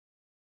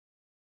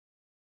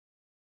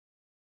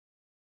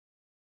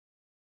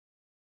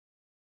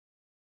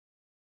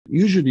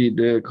usually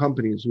the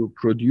companies who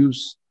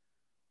produce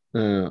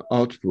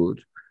output,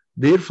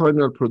 their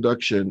final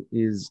production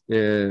is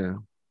a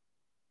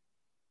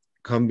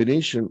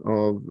combination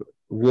of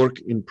work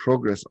in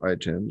progress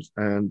items,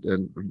 and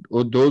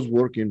those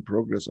work in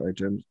progress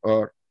items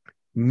are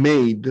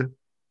made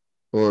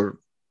or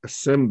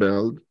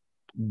assembled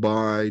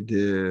by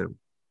the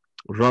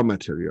raw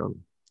material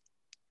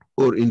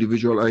or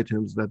individual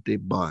items that they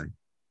buy.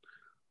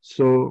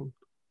 So,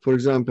 for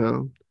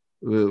example,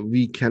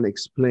 we can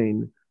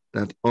explain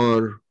that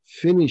our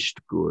finished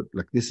good,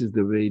 like this is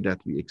the way that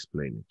we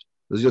explain it.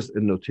 It's just a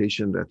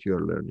notation that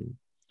you're learning.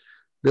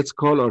 Let's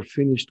call our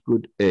finished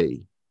good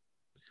A.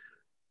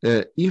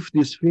 If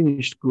this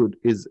finished good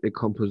is a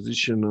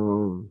composition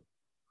of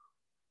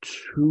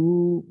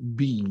 2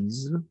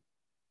 B's,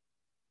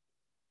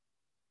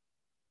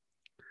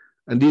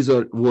 and these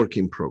are work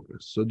in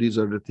progress. So these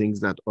are the things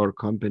that our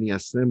company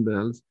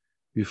assembles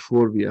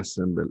before we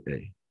assemble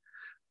A.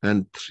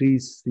 And 3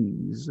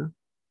 C's.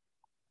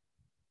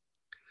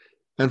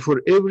 And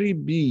for every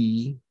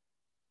B,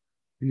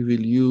 we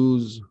will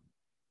use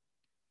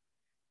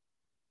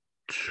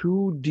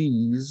 2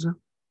 D's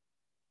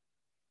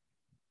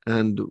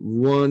and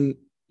 1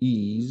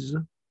 E's.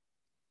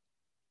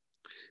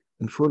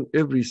 And for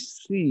every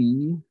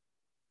C,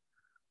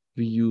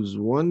 we use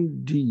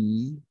 1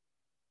 D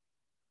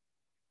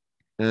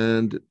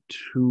and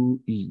 2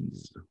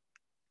 E's.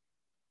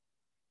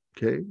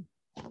 Okay?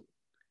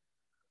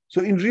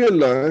 So in real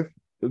life,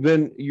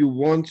 when you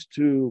want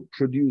to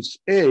produce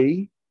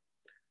A,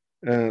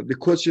 the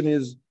question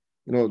is,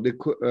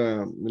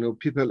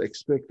 people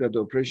expect that the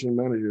operation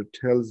manager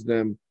tells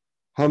them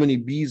how many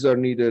B's are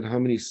needed, how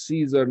many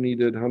C's are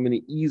needed, how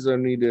many E's are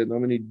needed, how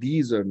many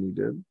D's are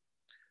needed.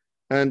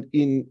 And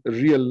in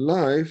real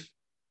life,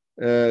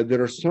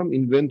 there are some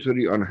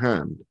inventory on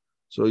hand.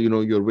 So,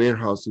 your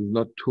warehouse is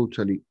not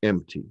totally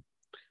empty.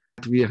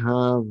 We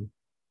have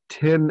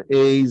 10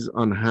 A's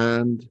on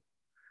hand,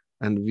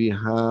 and we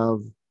have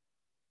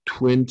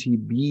 20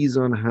 B's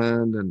on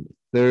hand, and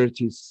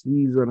 30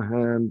 C's on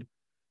hand,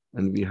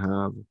 and we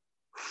have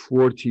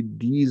 40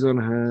 D's on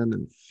hand,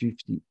 and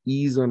 50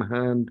 E's on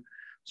hand.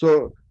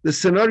 So the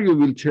scenario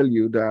will tell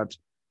you that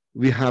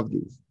we have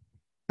these.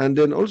 And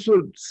then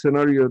also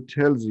scenario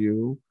tells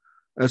you,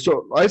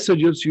 so I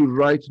suggest you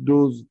write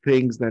those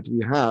things that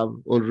we have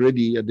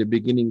already at the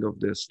beginning of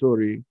the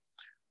story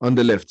on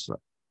the left side.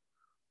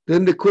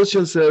 Then the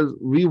question says,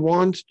 we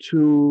want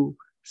to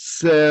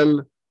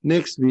sell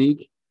next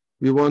week,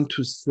 we want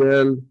to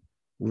sell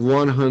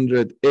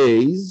 100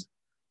 A's.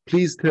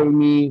 Please tell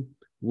me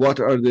what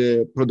are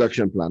the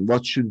production plan?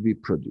 What should we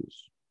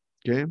produce?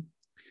 Okay.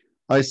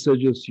 I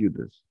suggest you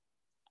this.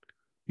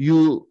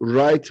 You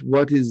write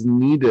what is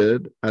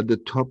needed at the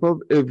top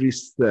of every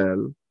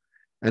cell,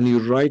 and you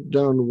write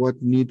down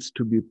what needs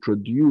to be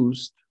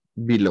produced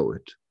below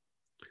it.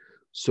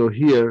 So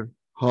here,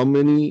 how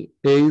many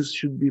A's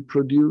should be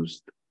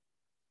produced?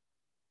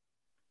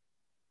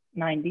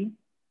 90.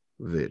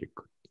 Very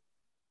good.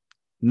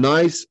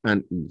 Nice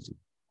and easy.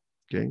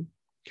 Okay.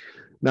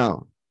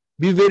 Now,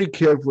 be very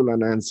careful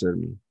and answer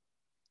me.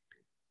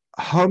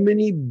 How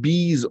many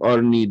B's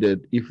are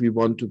needed if we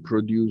want to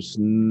produce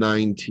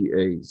 90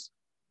 A's?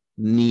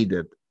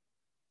 Needed.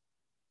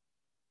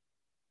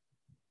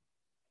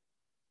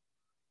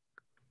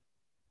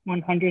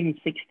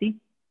 $160.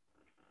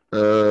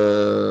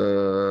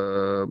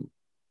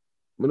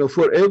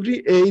 For every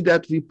A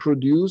that we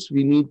produce,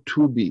 we need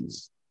 2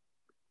 B's.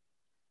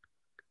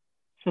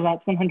 So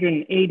that's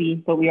 180,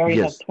 but we already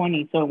have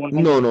 20, so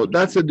 100. No,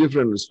 that's a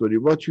different story.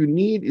 What you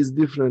need is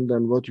different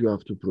than what you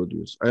have to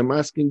produce. I'm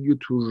asking you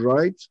to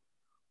write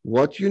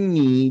what you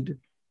need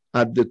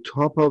at the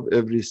top of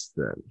every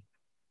cell.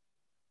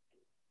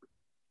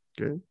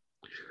 Okay.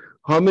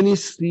 How many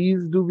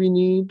C's do we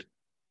need?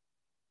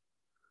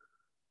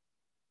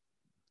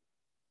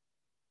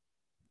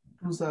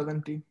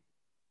 270.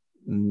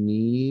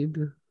 Need.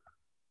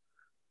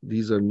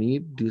 These are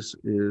need. This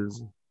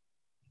is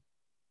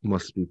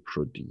must be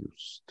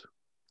produced.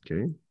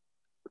 Okay.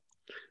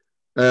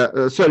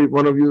 Sorry,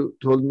 one of you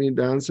told me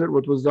the answer.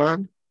 What was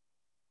that?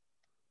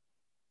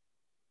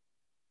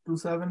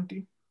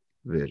 270.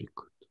 Very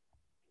good.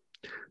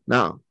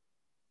 Now,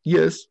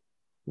 yes,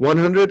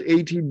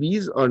 180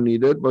 B's are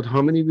needed, but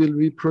how many will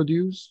we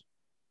produce?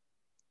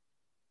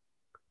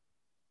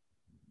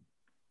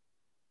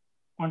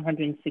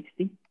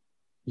 160.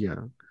 Yeah.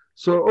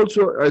 So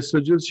also, I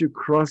suggest you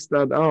cross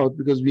that out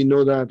because we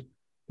know that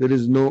there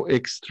is no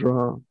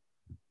extra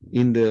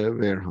in the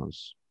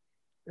warehouse.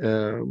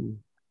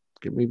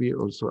 Okay, maybe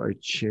also I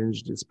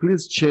change this.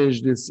 Please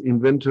change this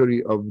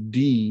inventory of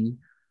D.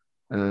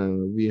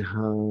 We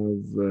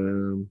have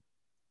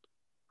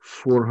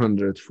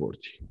 440.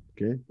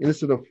 Okay,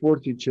 instead of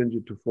 40, change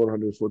it to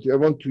 440. I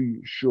want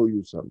to show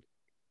you something.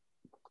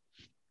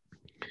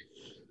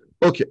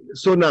 Okay,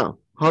 so now,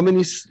 how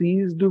many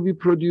C's do we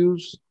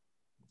produce?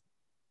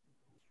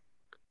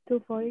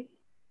 240.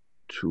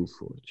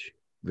 240.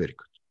 Very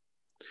good.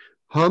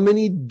 How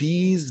many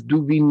D's do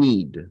we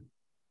need?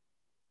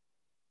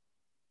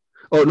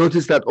 Oh,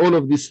 notice that all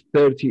of this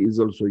 30 is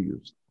also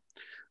used.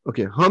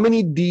 Okay, how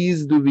many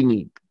Ds do we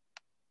need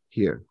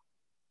here?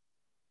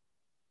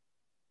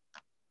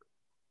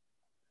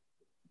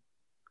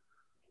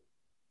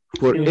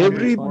 For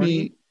every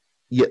B,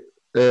 yeah,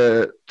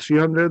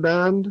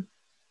 320.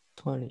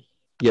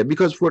 Yeah,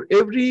 because for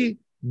every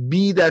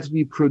B that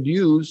we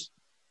produce,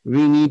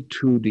 we need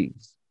 2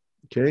 Ds,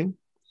 okay?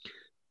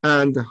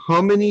 And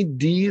how many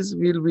Ds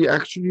will we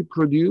actually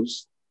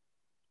produce?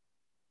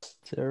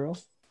 0.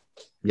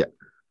 Yeah,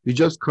 we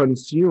just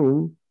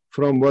consume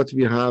from what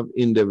we have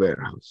in the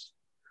warehouse.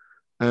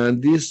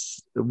 And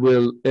this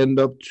will end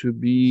up to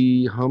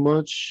be how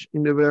much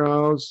in the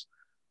warehouse?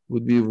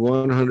 Would be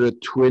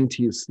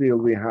 120 still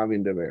we have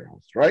in the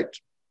warehouse, right?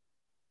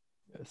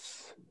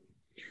 Yes.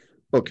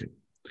 Okay.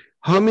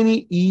 How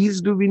many E's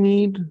do we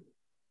need?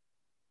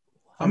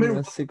 I mean,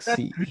 what's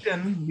 160.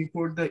 written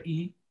before the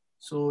E?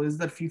 So is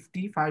that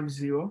 50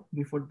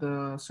 before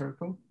the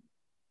circle?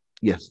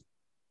 Yes.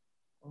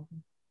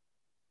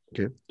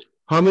 Okay.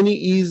 How many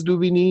E's do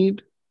we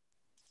need?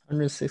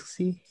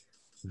 160.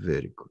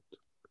 Very good.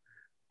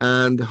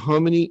 And how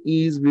many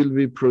E's will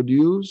we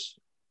produce?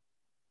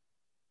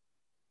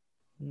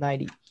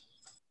 90.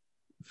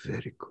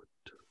 Very good.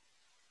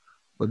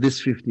 But this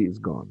 50 is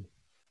gone.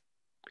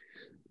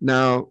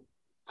 Now,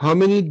 how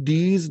many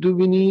D's do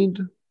we need?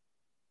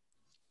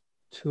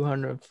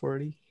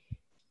 240.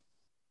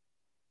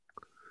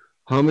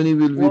 How many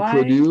will we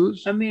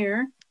produce?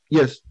 Amir?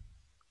 Yes.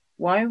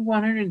 Why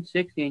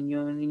 160 and you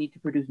only need to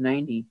produce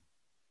 90?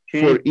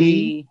 For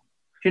E?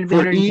 Shouldn't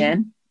it be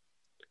 110?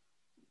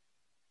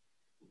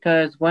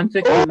 Because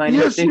 160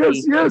 minus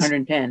 50 yes.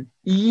 110.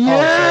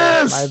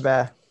 Yes! Oh, sorry. My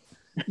bad.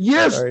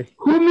 Yes! Sorry.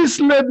 Who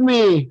misled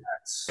me?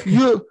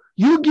 You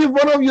give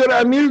one of your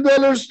Amir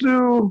dollars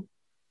to...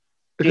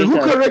 Okay, who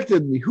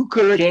corrected me? Who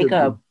corrected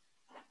Jacob.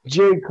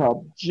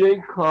 me?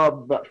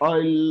 Jacob,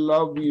 I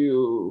love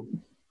you.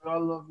 I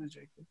love you,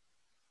 Jacob.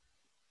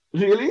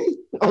 Really?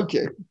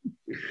 Okay.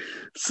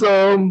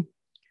 So,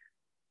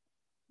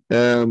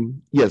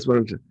 yes,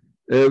 where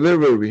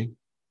were we?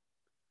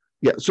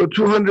 Yeah, so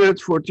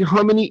 240.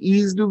 How many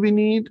E's do we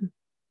need?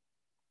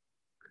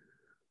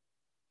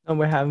 No,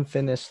 we haven't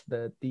finished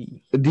the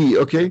D. D,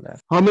 okay.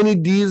 How many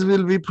D's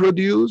will we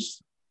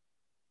produce?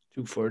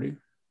 240.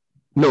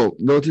 No,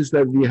 notice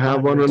that we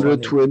have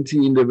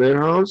 120 in the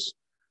warehouse.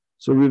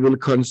 So we will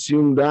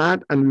consume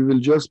that and we will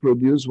just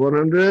produce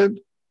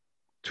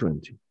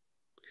 120.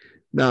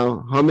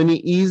 Now, how many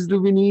E's do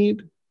we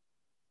need?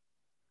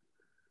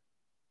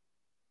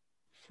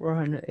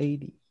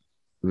 480.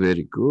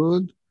 Very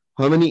good.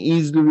 How many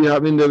E's do we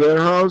have in the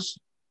warehouse?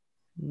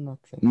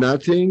 Nothing.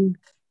 Nothing.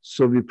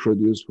 So we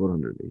produce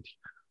 480.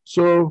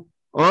 So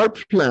our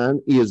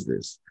plan is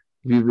this.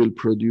 We will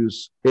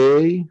produce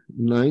A,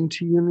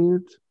 90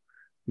 units.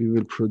 We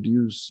will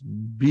produce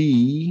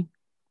B,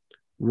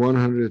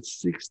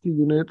 160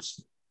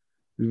 units.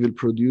 We will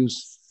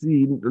produce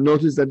C.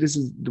 Notice that this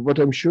is what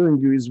I'm showing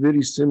you is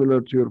very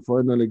similar to your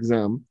final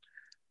exam.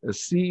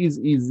 C is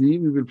easy.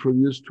 We will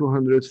produce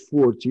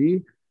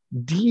 240.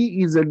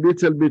 D is a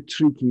little bit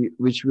tricky,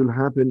 which will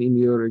happen in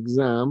your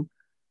exam.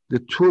 The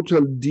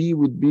total D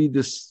would be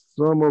the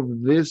sum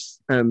of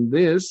this and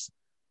this,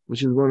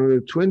 which is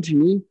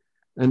 120.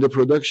 And the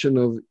production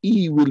of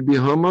E will be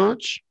how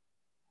much?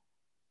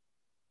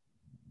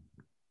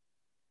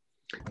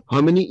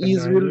 How many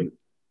E's will?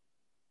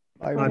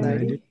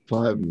 590.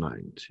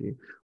 590.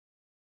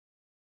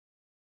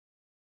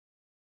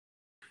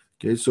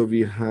 Okay, so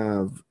we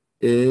have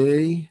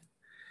A,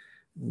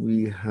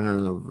 we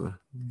have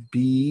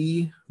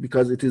B,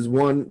 because it is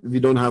 1, we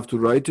don't have to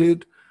write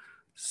it.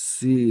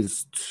 C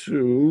is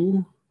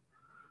 2,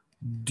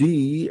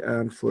 D,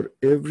 and for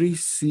every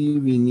C,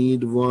 we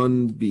need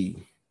 1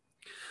 B.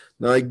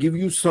 Now I give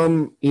you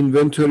some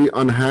inventory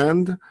on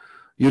hand.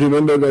 You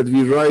remember that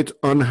we write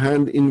on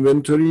hand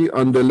inventory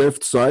on the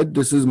left side.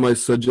 This is my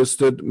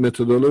suggested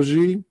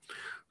methodology.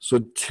 So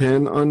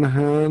 10 on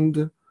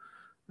hand.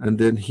 And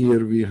then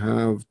here we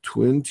have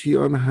 20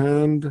 on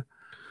hand.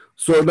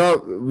 So now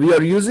we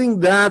are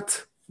using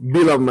that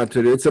bill of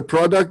material. It's a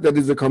product that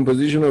is a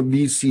composition of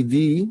B, C,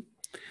 D.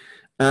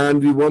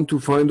 And we want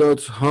to find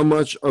out how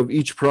much of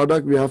each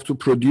product we have to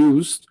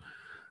produce,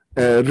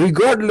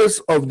 regardless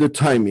of the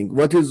timing.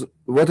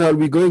 What are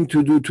we going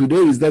to do today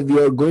is that we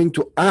are going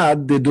to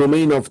add the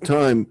domain of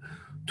time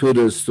to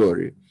the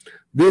story.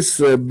 This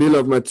bill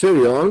of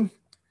material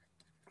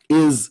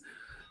is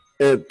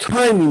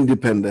time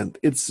independent.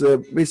 It's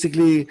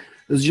basically,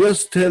 it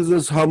just tells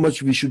us how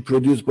much we should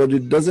produce, but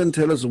it doesn't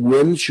tell us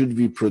when should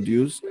we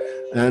produce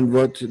and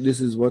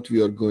this is what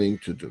we are going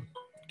to do,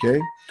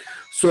 okay?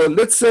 So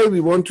let's say we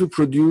want to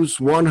produce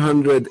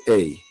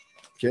 100A,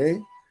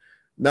 okay?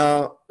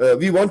 Now,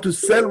 we want to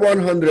sell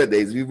 100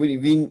 A's.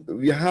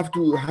 We have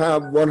to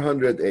have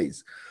 100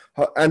 A's.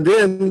 And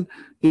then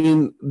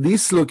in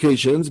these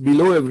locations,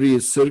 below every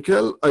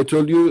circle, I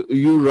told you,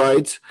 you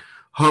write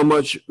how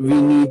much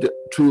we need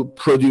to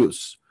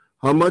produce.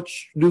 How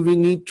much do we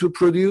need to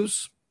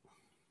produce?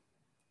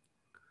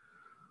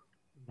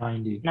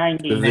 90.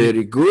 90.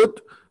 Very good.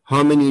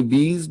 How many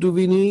B's do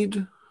we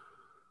need?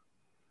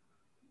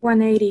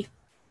 180.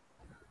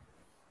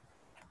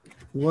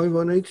 Why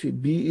 180?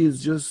 B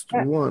is just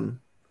 1.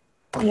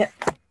 Yeah.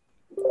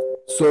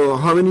 So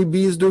how many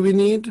B's do we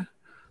need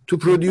to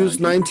produce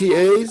 90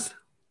 A's?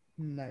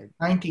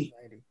 90.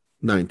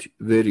 90.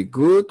 Very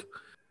good.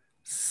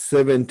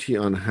 70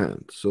 on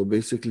hand. So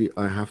basically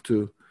I have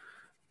to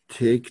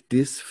take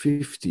this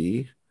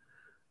 50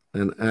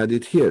 and add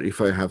it here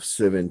if I have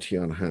 70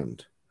 on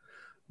hand.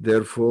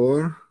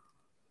 Therefore,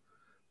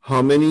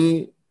 how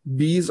many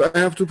B's I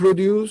have to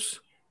produce?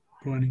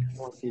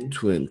 20.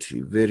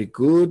 20. Very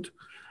good.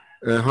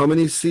 How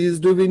many C's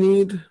do we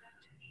need?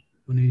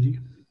 180.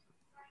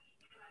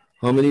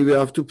 How many we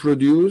have to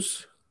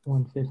produce?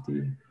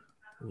 150.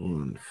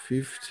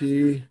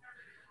 150.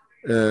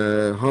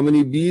 How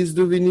many B's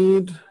do we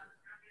need?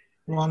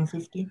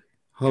 150.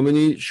 How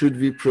many should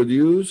we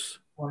produce?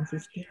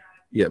 150.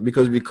 Yeah,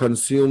 because we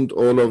consumed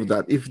all of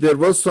that. If there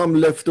was some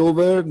left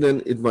over,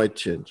 then it might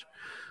change.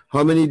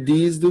 How many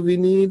D's do we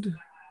need?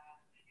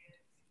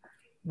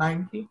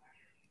 90.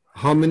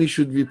 How many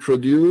should we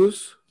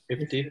produce?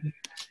 50.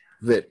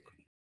 Very good.